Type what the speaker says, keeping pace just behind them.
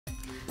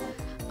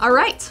All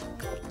right.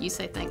 You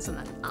say things and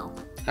then I'll.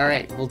 All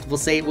right. We'll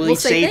each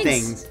say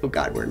things. Oh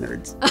God, we're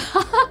nerds.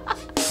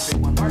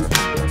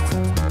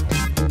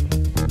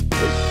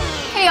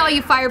 Hey, all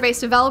you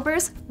Firebase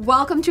developers.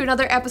 Welcome to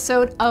another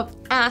episode of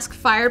Ask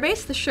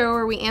Firebase, the show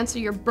where we answer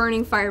your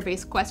burning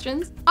Firebase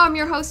questions. I'm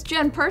your host,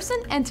 Jen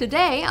Person, and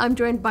today I'm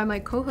joined by my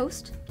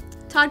co-host,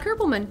 Todd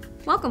Kerpelman.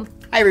 Welcome.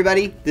 Hi,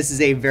 everybody. This is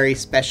a very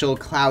special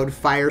Cloud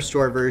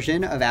Firestore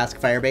version of Ask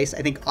Firebase.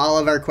 I think all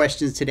of our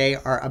questions today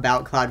are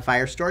about Cloud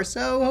Firestore,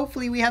 so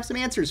hopefully we have some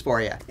answers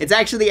for you. It's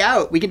actually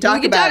out. We can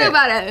talk about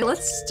it.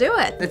 Let's do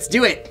it. Let's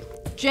do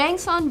it. Jang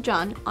Son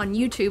Jun on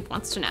YouTube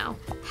wants to know,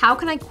 how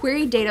can I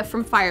query data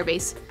from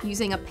Firebase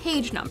using a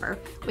page number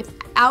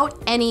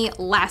without any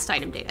last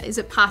item data? Is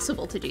it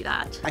possible to do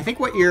that? I think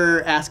what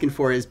you're asking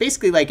for is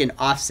basically like an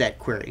offset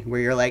query,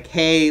 where you're like,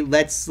 hey,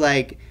 let's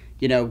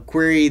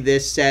query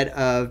this set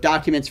of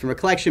documents from a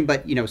collection,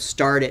 but,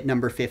 start at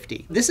number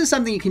 50. This is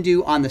something you can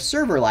do on the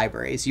server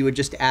libraries. You would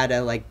just add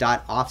a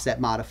 .offset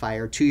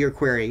modifier to your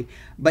query,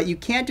 but you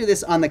can't do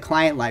this on the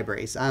client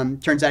libraries.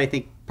 Turns out, I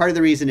think part of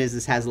the reason is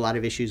this has a lot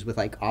of issues with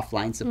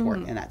offline support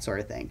and that sort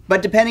of thing.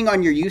 But depending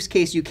on your use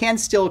case, you can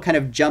still kind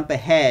of jump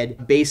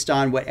ahead based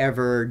on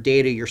whatever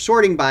data you're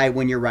sorting by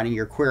when you're running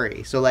your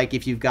query. So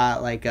if you've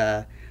got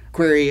a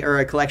query or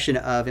a collection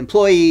of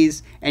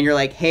employees and you're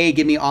like, hey,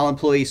 give me all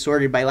employees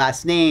sorted by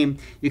last name,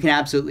 you can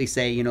absolutely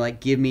say,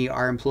 give me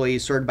our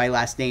employees sorted by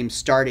last name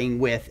starting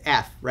with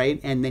F, right?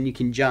 And then you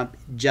can jump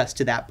just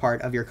to that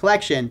part of your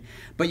collection,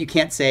 but you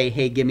can't say,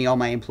 hey, give me all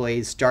my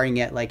employees starting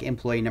at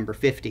employee number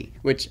 50,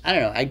 which I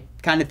don't know. I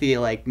kind of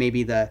feel like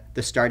maybe the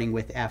starting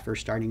with F or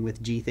starting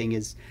with G thing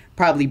is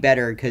probably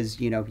better because,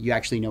 you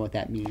actually know what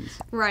that means.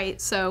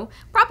 Right. So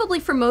probably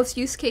for most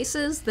use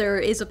cases, there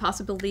is a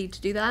possibility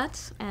to do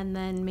that. And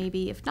then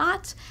maybe if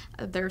not,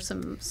 there are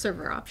some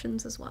server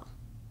options as well.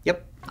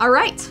 Yep. All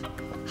right.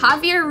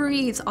 Javier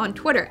Ruiz on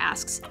Twitter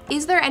asks,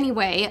 is there any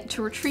way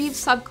to retrieve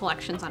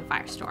subcollections on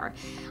Firestore?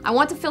 I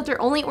want to filter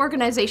only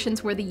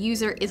organizations where the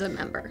user is a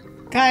member.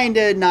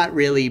 Kinda, not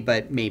really,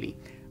 but maybe.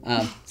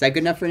 Is that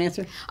good enough for an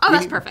answer? Oh,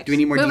 that's perfect. Do we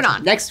need more Moving detail?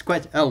 on. Next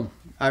question. Oh,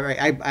 all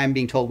right. I'm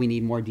being told we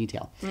need more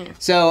detail. Yeah.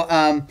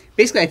 So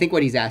basically, I think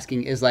what he's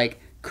asking is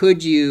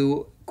could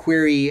you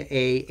query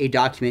a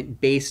document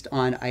based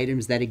on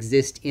items that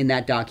exist in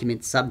that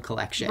document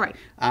subcollection, right.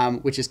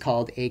 Which is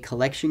called a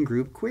collection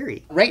group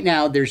query. Right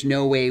now, there's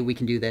no way we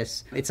can do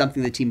this. It's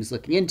something the team is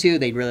looking into.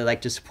 They'd really like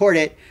to support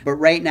it. But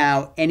right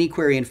now, any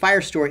query in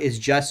Firestore is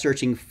just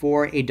searching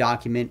for a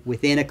document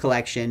within a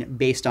collection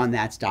based on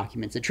that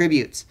document's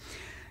attributes.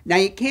 Now,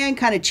 you can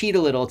kind of cheat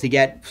a little to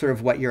get sort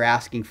of what you're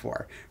asking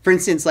for. For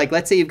instance,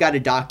 let's say you've got a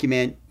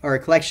document or a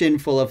collection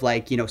full of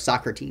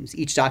soccer teams.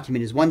 Each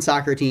document is one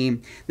soccer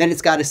team. Then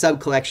it's got a sub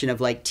collection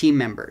of team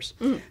members.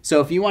 So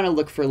if you want to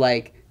look for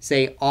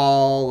say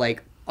all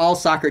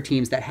soccer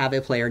teams that have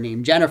a player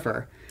named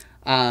Jennifer,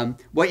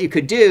 what you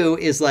could do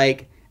is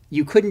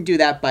you couldn't do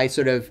that by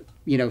sort of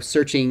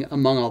searching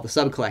among all the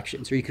sub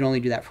collections, or you can only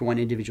do that for one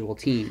individual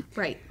team.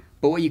 Right.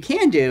 But what you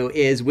can do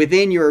is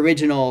within your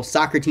original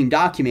soccer team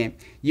document,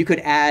 you could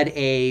add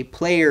a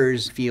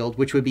players field,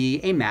 which would be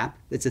a map.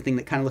 That's a thing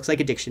that kind of looks like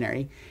a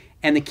dictionary.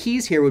 And the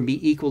keys here would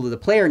be equal to the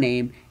player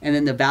name. And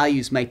then the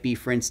values might be,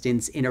 for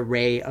instance, an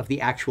array of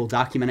the actual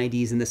document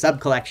IDs in the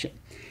sub collection.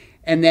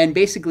 And then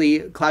basically,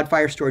 Cloud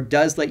Firestore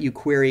does let you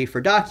query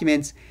for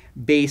documents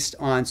based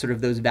on sort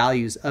of those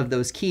values of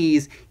those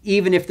keys,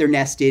 even if they're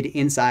nested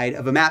inside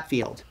of a map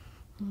field.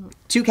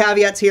 Two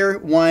caveats here.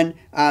 One,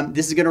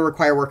 this is going to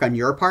require work on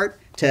your part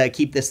to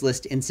keep this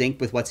list in sync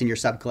with what's in your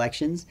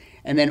sub-collections.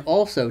 And then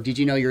also, did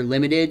you know you're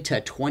limited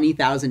to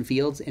 20,000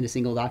 fields in a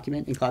single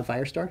document in Cloud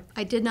Firestore?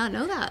 I did not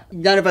know that.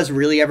 None of us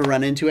really ever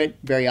run into it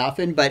very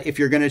often, but if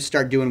you're going to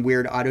start doing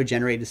weird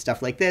auto-generated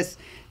stuff like this,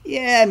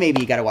 yeah,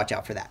 maybe you got to watch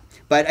out for that.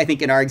 But I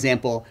think in our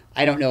example,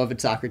 I don't know of a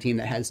soccer team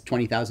that has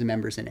 20,000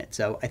 members in it,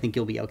 so I think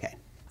you'll be okay.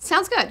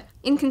 Sounds good.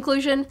 In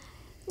conclusion,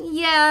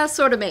 yeah,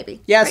 sort of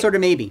maybe. Yeah, right? Sort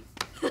of maybe.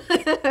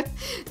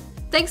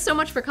 Thanks so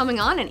much for coming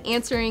on and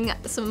answering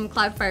some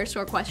Cloud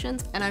Firestore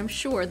questions, and I'm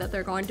sure that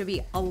there are going to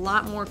be a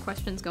lot more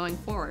questions going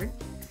forward.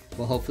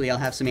 Well, hopefully I'll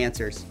have some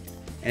answers,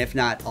 and if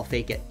not, I'll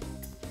fake it.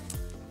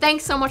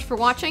 Thanks so much for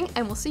watching,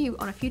 and we'll see you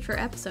on a future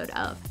episode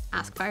of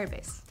Ask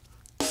Firebase.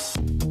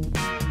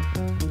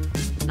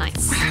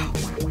 Nice. Wow,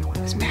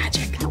 that was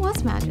magic. That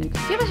was magic. Do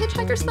you have a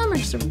hitchhiker's thumb or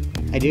just a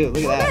I do,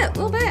 look at that.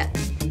 little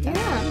bit.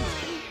 Yeah,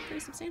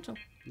 pretty substantial.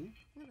 Yeah.